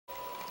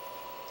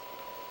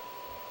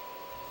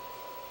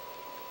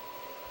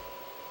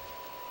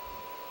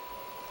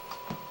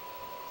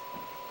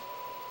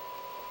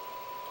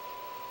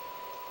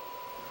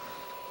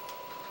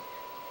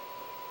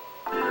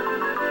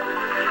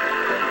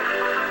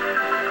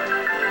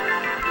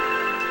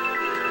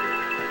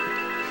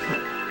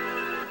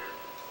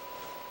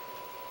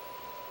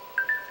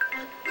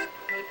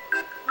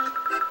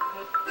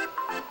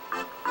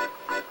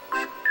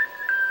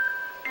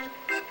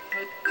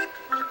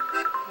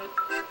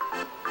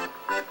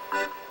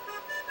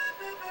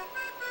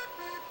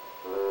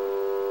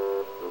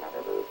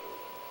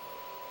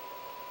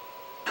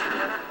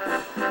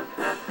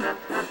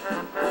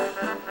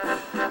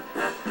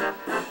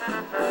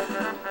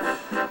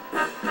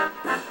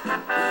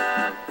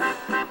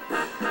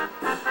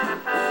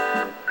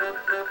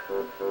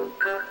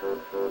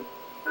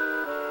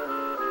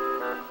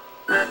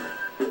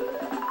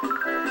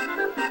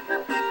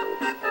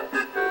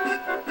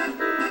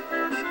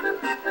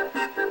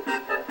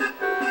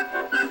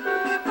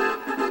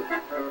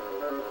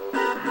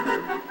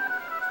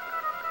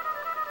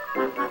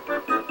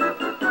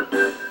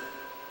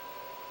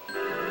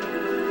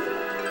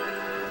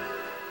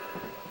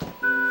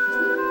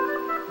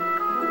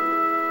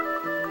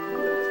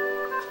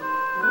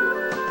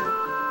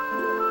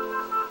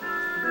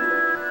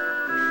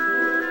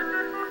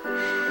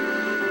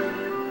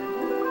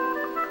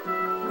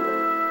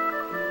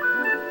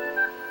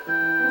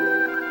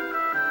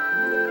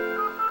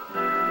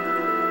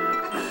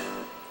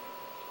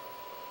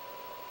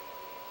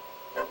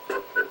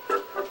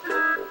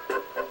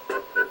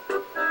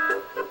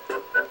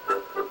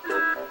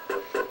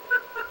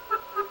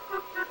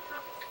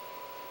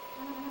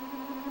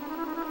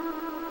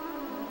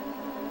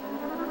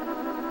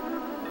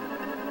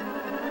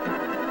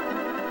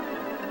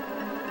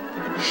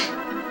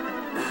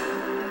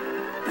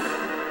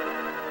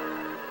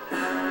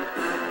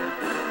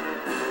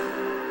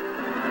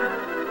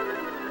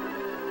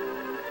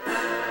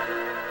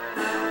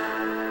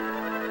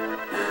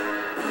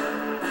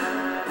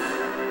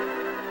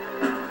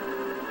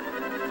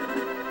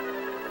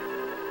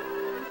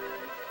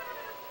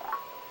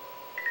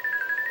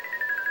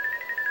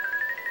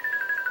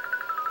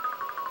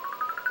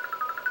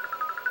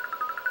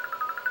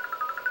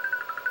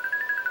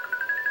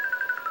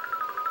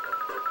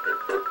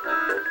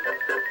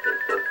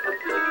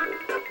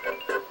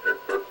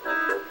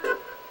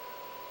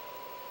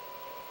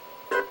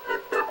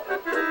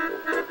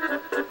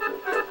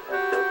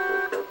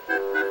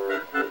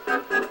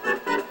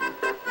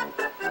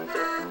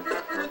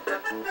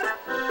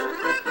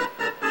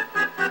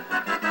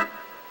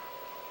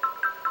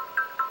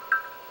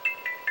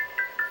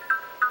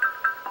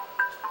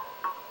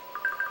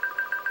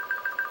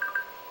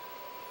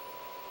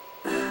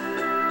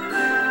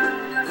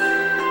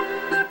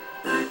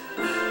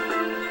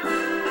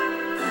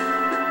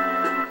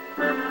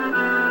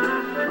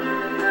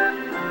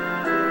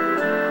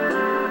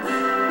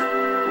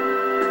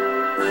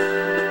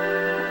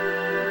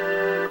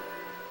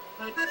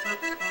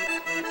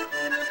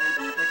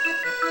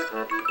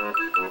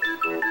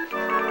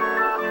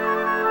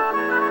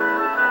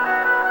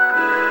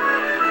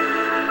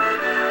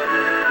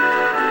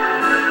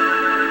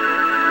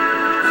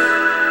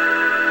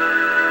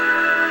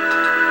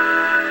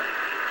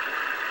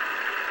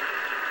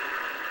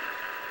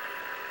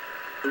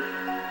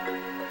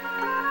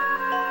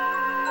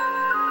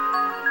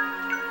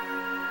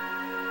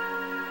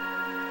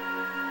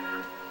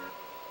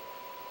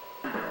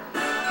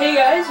Hey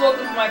guys,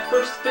 welcome to my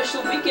first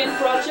official weekend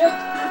project,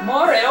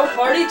 Mario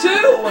Party 2!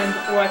 And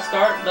before I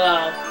start,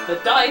 the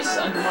dice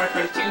under Mario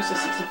Party 2 says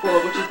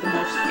 64, which is the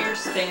most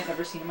fierce thing I've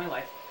ever seen in my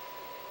life.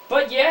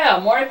 But yeah,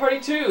 Mario Party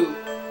 2.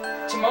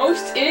 To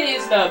most, it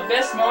is the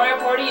best Mario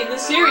Party in the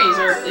series,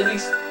 or at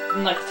least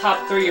in like the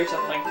top 3 or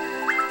something.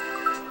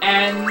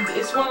 And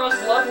it's one of the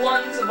most beloved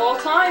ones of all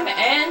time,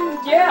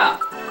 and yeah,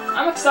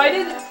 I'm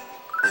excited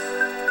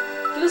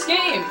for this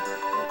game.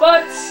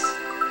 But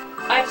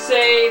I'd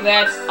say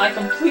that I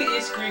completely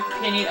disagree with the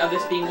opinion of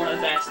this being one of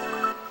the best.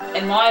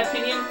 In my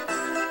opinion,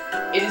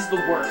 it is the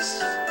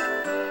worst.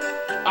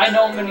 I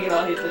know I'm gonna get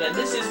all hate for that.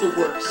 This is the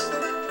worst.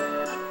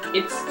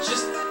 It's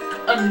just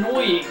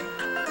annoying.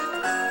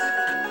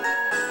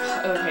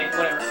 Okay,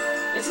 whatever.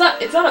 It's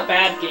not a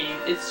bad game.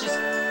 It's just,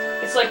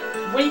 it's like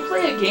when you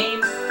play a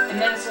game and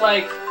then it's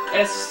like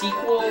a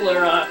sequel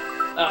or a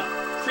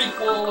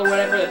prequel or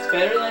whatever that's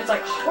better, then it's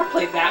like, oh, I want to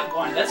play that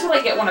one. That's what I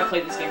get when I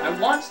play this game. I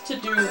want to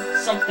do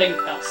something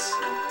else.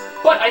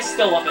 But I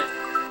still love it.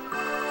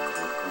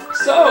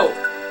 So,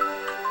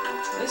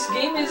 this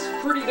game is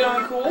pretty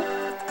darn cool.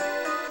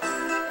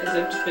 As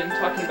I've just been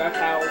talking about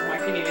how my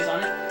opinion is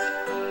on it.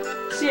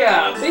 So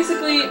yeah,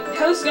 basically,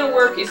 how this is going to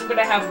work is I'm going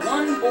to have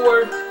one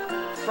board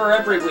for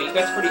every week.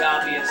 That's pretty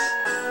obvious.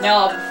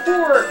 Now,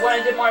 before, when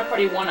I did Mario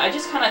Party 1, I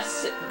just kind of,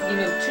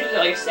 treated it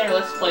like a standard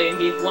Let's Play and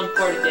gave one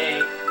part a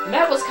day. And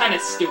that was kind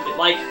of stupid.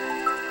 Like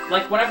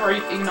whenever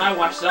even I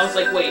watched it, I was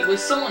like, wait, was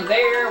someone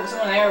there? Was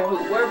someone there?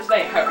 Where was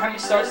they? How many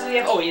stars did he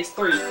have? Oh, he has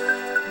 3.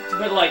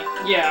 But like,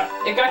 yeah,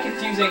 it got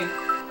confusing,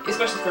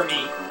 especially for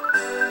me.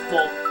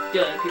 Well,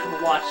 the other people who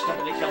watched don't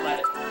really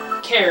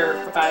care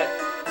about it.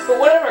 But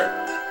whatever.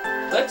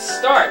 Let's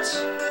start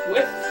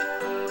with,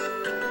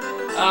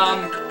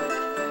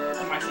 what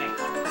am I saying?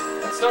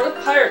 Let's start with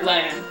Pirate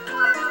Land,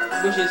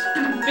 which is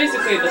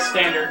basically the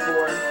standard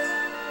board.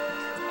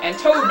 And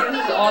Toad gets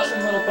his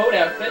awesome little boat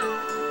outfit,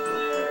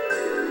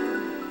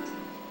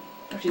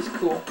 which is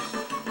cool.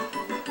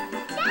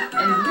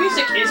 And the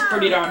music is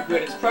pretty darn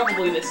good. It's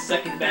probably the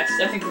second best.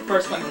 I think the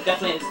first one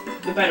definitely is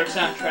the better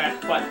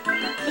soundtrack, but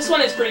this one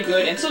is pretty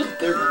good, and so is the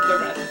third one. The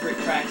third one has some great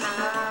tracks.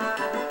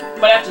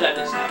 But after that, it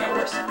just kind of got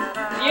worse.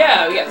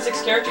 Yeah, we got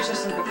 6 characters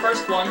just like the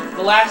first one.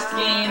 The last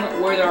game,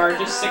 where there are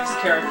just 6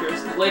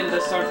 characters. Later they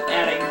started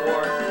adding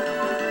more.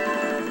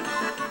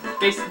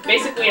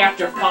 Basically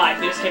after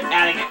 5, they just kept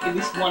adding at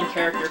least 1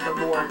 character per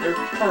board, or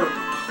per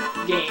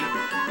game.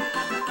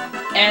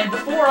 And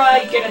before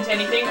I get into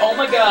anything, oh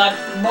my god,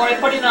 Mario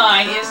Party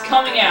 9 is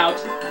coming out,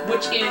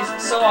 which is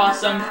so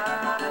awesome.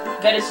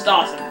 That is just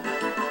awesome.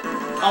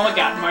 Oh my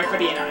god, Mario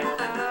Party 9.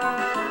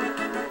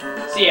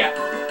 So yeah,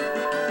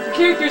 the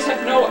characters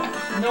have no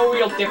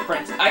real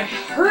difference. I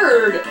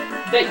heard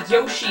that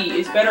Yoshi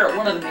is better at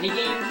one of the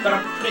minigames, but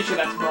I'm pretty sure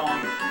that's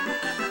wrong.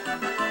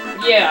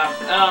 Yeah,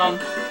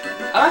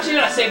 I'm actually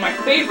gonna save my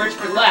favorites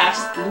for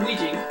last,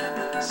 Luigi,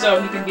 so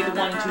he can be the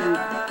one to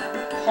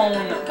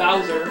hone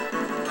Bowser,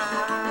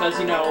 because,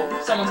 you know,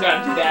 someone's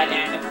gotta do that,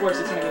 and of course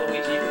it's gonna be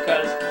Luigi,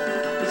 because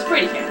he's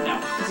afraid he can't, no,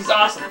 because he's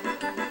awesome.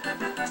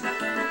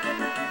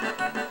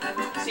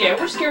 So yeah,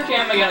 which character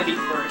am I gonna be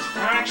first?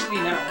 I don't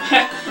actually know.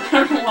 I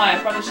don't know why, I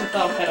probably should have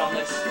thought ahead on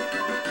this.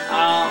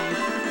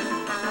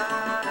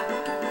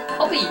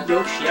 I'll be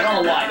Yoshi, I don't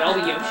know why, but I'll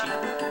be Yoshi.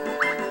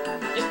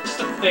 Just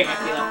a thing I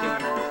feel like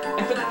doing.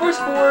 And for the first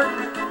board,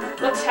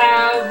 let's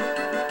have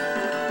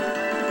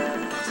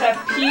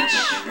have Peach,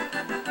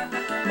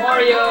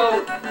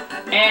 Mario,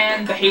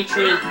 and the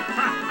hatred of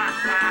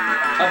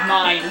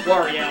mine,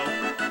 Wario,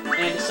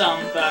 and some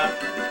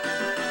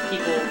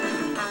people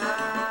who,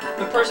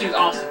 the person who's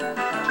awesome.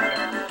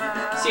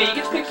 So yeah, you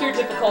get to pick your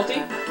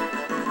difficulty,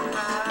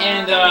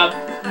 and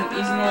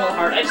easy, normal,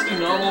 hard. I just do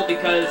normal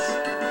because,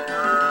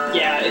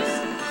 yeah,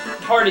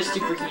 hard is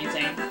super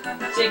insane.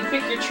 So you can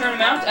pick your turn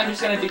amount. I'm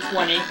just gonna do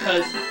 20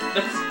 because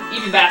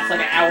even that's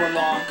like an hour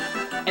long.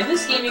 In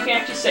this game, you can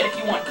actually set if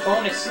you want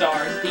bonus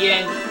stars. At the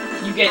end,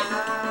 you get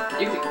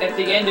at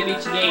the end of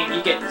each game,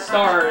 you get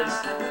stars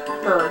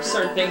for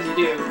certain things you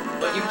do.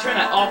 But you can turn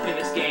that off in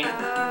this game.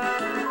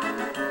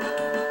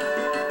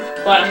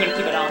 But I'm gonna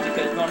keep it on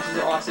because bonuses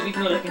are awesome,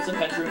 even though they can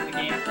sometimes ruin the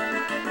game.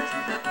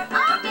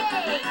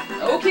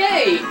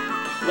 Okay,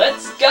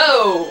 let's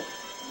go.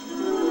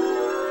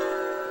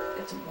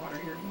 Get some water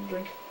here and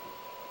drink.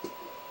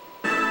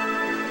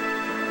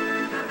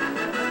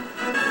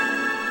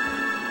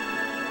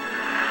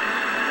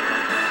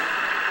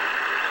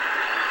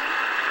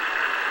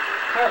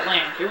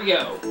 Heartland, here we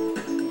go.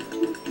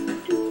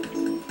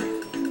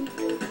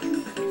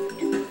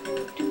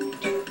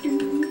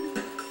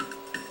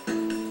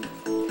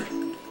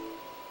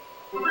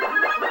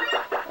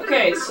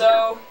 Okay,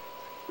 so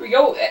here we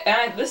go,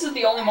 and this is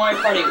the only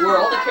Mario Party where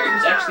all the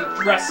characters actually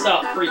dress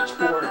up for each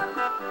board.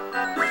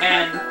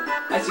 And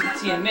as you can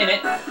see in a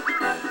minute,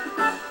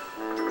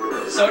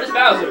 so does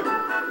Bowser.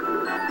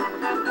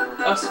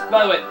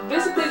 By the way,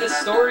 basically the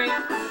story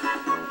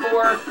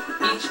for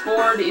each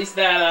board is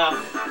that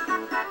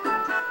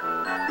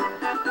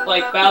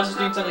like Bowser's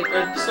doing something,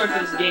 or the story for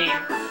this game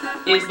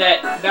is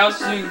that Bowser's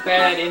doing so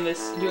bad in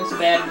this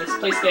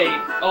place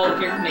all the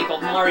characters make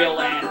called Mario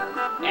Land,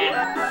 and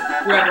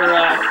whoever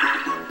I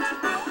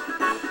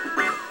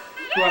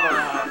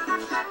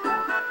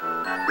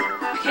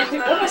can't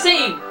think, what am I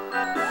saying?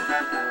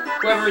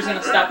 Whoever is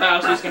gonna stop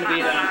Bowser is gonna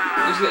be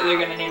they're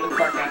gonna name the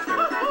park after.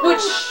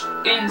 Which,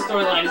 in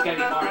storyline, is gonna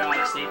be Mario,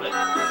 obviously, but,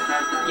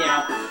 you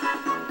know.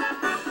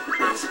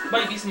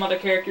 Might be some other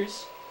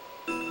characters.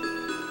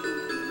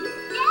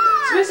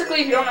 So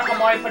basically, if you don't know how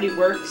Mario Party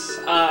works,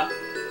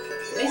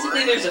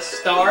 basically there's a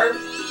star,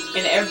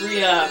 and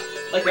every,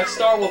 like a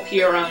star will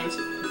appear around this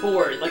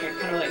board, like a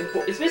kind of like,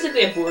 it's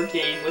basically a board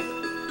game with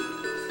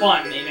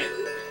fun in it.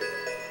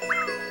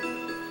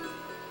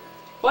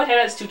 But it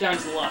has 2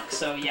 times the luck,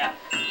 so yeah.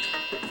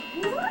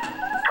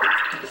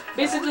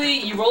 Basically,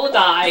 you roll a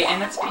die, and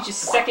that's Peach's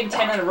second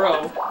 10 in a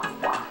row.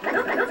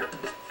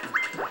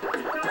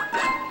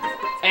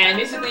 And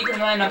basically, you can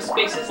land on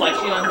spaces, like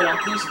she landed on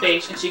blue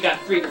space, and she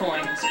got 3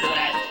 coins for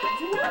that.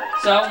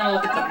 So I want to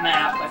look at the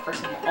map by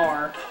pressing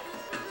R.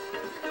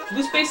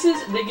 Blue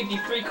spaces, they give you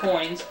 3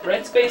 coins.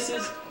 Red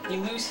spaces, you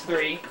lose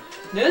 3.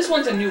 Now this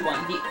one's a new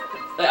one,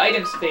 the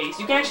item space.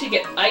 You can actually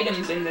get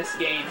items in this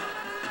game,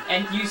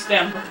 and use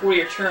them before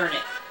your turn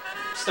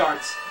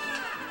starts.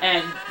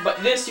 But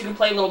this, you can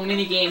play a little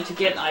mini game to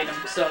get an item,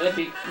 so that's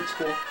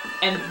cool.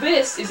 And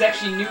this is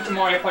actually new to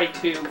Mario Party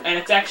 2, and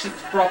it's actually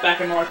brought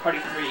back in Mario Party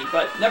 3,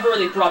 but never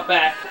really brought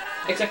back,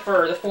 except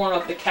for the form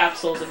of the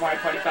capsules in Mario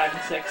Party 5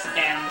 and 6,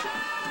 and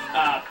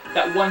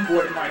that one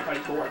board in Mario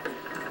Party 4.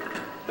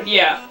 But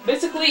yeah,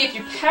 basically, if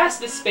you pass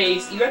this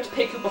space, you have to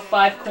pick up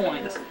 5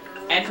 coins,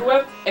 and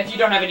if you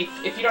don't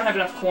have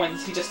enough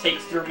coins, he just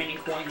takes the remaining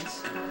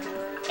coins,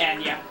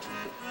 and yeah.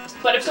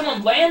 But if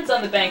someone lands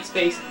on the bank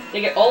space,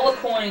 they get all the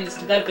coins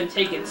that have been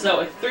taken.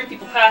 So if 3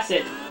 people pass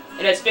it,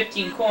 it has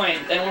 15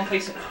 coins, and one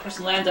person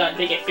lands on it,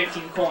 they get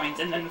 15 coins,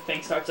 and then the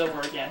thing starts over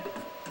again.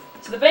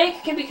 So the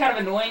bank can be kind of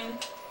annoying,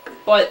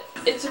 but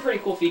it's a pretty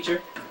cool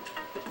feature.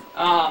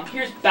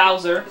 Here's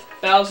Bowser.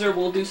 Bowser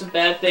will do some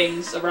bad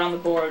things around the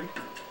board.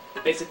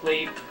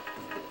 Basically,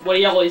 what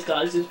he always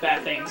does is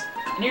bad things.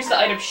 And here's the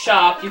item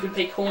shop. You can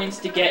pay coins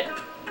to get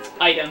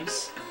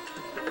items,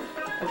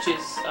 which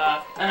is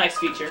a nice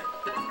feature.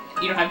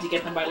 You don't have to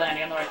get them by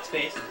landing on the right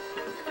space.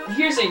 And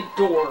here's a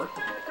door.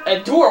 A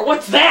door?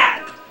 What's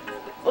that?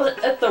 Well,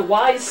 let the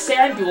wise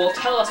Samuel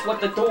tell us what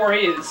the door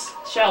is,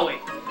 shall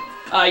we?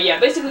 Yeah,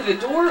 basically the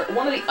door,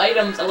 one of the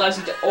items allows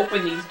you to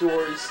open these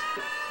doors.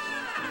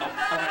 Oh, I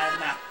want to add a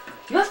map.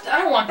 I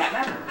don't want that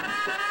map.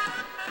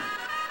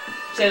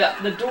 Say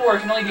that the door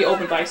can only be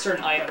opened by a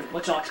certain item,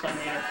 which I'll explain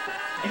later.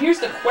 And here's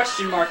the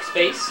question mark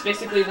space,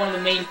 basically one of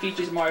the main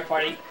features of Mario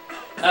Party.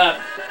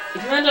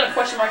 If you land on a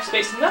question mark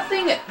space,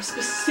 nothing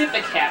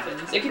specific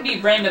happens. It can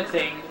be random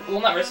thing. Well,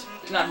 not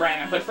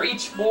random, but for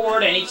each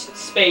board and each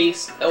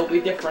space, it'll be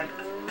different.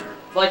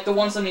 Like the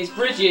ones on these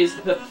bridges,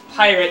 the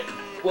pirate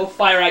will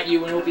fire at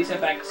you and it will be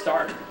sent back to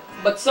start.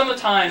 But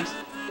sometimes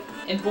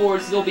in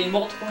boards, there'll be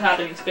multiple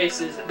happening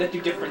spaces that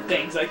do different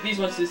things. Like these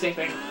ones do the same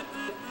thing.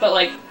 But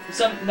like,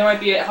 there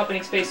might be a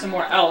happening space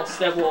somewhere else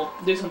that will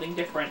do something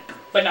different.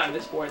 But not in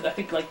this board. I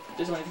think like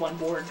there's only one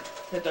board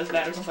that does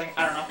that or something.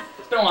 I don't know.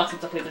 It's been a while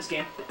since I played this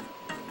game.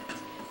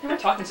 Why am I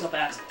talking so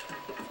fast?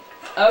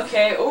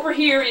 Okay, over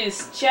here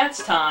is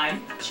chance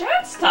time.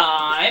 Chance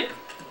time?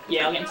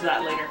 Yeah, I'll get into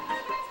that later.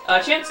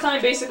 Chance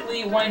time,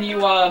 basically, when you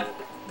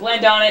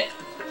land on it,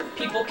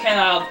 people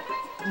can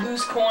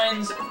lose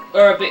coins,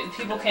 or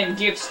people can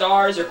give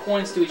stars or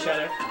coins to each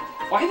other.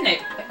 Why haven't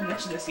I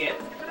mentioned this yet?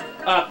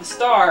 The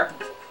star,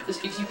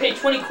 if you pay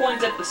 20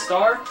 coins at the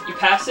star, you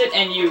pass it,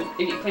 and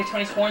if you pay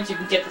 20 coins, you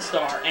can get the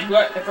star. And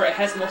whoever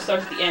has the most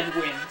stars at the end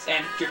wins,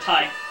 and if you're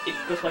tied, it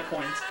goes by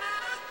coins.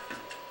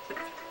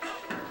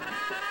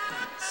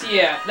 So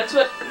yeah, that's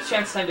what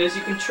Chance Time does.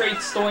 You can trade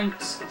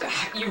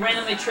you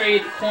randomly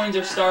trade coins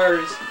or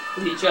stars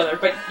with each other,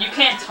 but you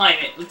can't time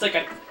it. It's like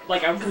a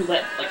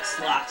roulette, like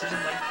slots or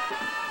something.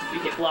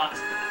 You get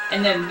blocks.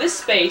 And then this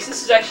space,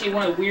 this is actually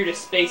one of the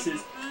weirdest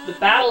spaces, the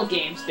battle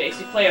game space.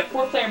 You play a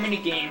 4-player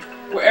minigame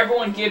where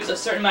everyone gives a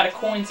certain amount of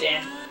coins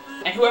in,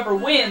 and whoever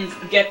wins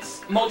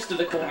gets most of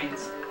the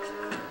coins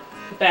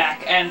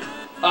back, and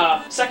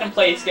second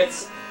place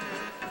gets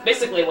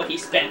basically what he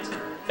spent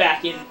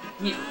back in.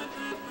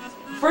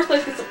 First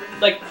place gets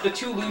like the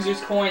 2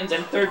 losers' coins,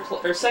 and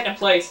second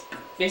place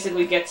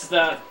basically gets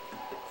the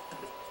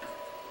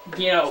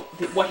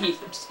what he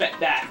spent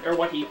back, or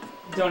what he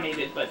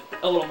donated, but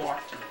a little more.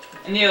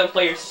 And the other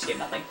players just get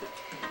nothing.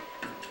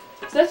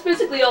 So that's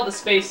basically all the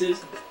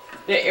spaces.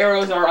 The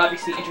arrows are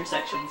obviously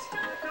intersections.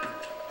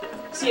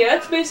 So yeah,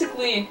 that's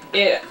basically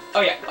it.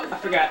 Oh yeah, I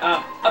forgot.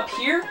 Up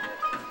here,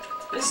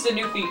 this is a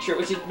new feature,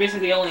 which is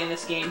basically only in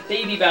this game.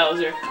 Baby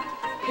Bowser.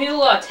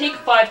 He'll take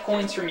 5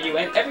 coins from you,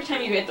 and every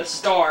time you hit the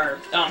star,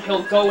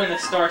 he'll go in the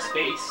star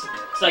space.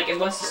 It's like,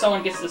 once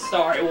someone gets the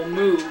star, it will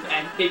move,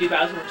 and Baby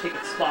Bowser will take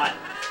its spot.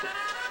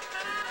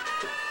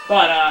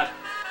 But,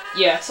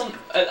 yeah,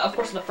 of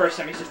course in the first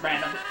time it's just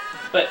random.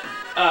 But,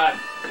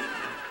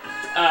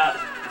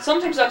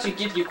 sometimes they'll actually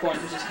give you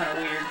coins, which is kind of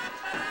weird.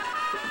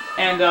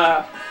 And,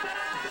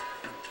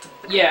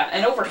 yeah,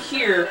 and over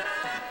here,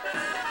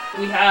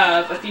 we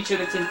have a feature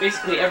that's in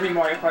basically every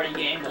Mario Party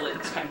game. Well,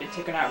 it's kind of been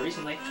taken out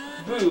recently.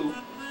 Boo.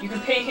 You can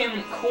pay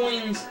him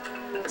coins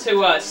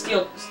to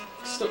steal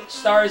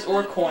stars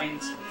or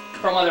coins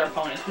from other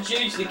opponents, but you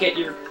usually get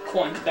your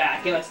coins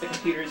back unless the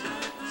computers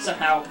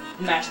somehow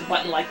mash the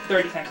button like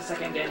 30 times a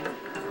second and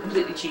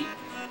completely cheat.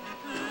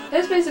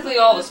 That's basically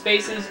all the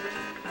spaces.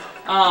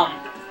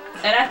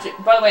 And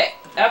by the way,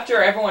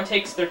 after everyone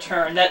takes their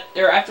turn,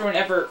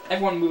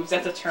 everyone moves,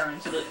 that's a turn,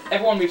 so that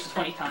everyone moves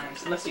 20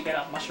 times, unless you get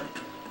a mushroom.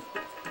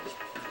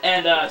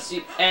 And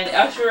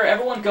after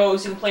everyone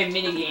goes, you can play a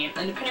mini-game,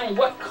 and depending on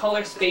what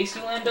color space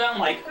you land on,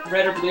 like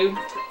red or blue,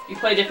 you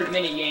play different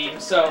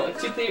mini-games. So if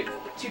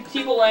two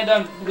people land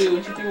on blue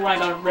and 2 people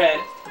land on red,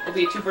 it'll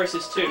be a 2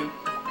 versus 2.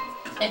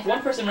 And if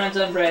 1 person lands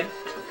on red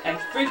and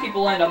 3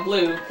 people land on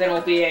blue, then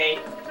it'll be a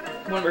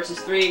 1 versus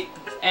 3.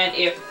 And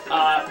if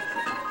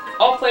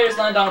all players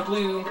land on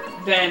blue,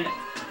 then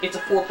it's a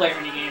 4-player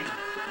minigame.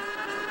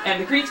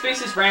 And the green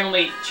spaces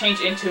randomly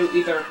change into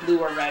either blue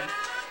or red.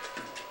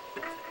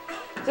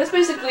 So that's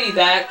basically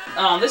that.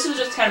 This was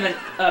just kind of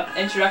an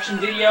introduction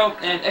video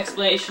and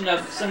explanation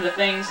of some of the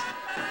things.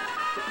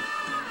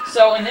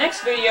 So in the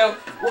next video,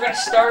 we're going to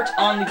start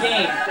on the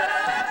game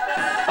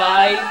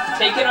by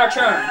taking our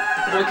turn.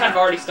 Well, we kind of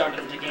already started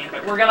in the game,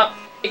 but we're going to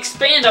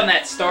expand on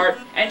that start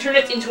and turn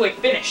it into a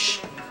finish.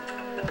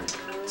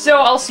 So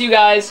I'll see you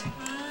guys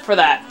for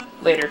that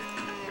later.